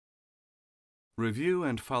Review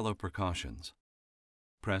and follow precautions.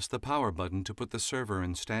 Press the power button to put the server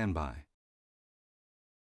in standby.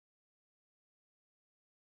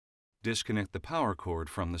 Disconnect the power cord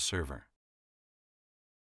from the server.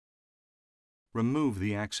 Remove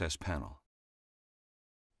the access panel.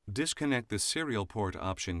 Disconnect the serial port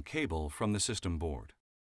option cable from the system board.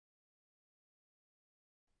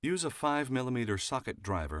 Use a 5mm socket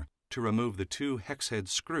driver to remove the 2 hex head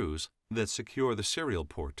screws that secure the serial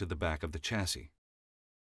port to the back of the chassis.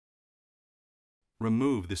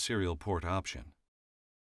 Remove the serial port option.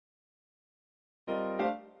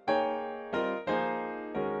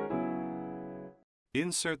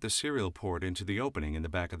 Insert the serial port into the opening in the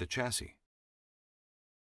back of the chassis.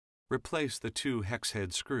 Replace the 2 hex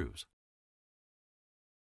head screws.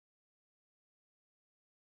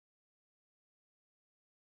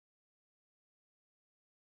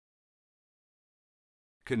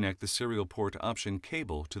 Connect the serial port option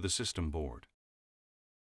cable to the system board.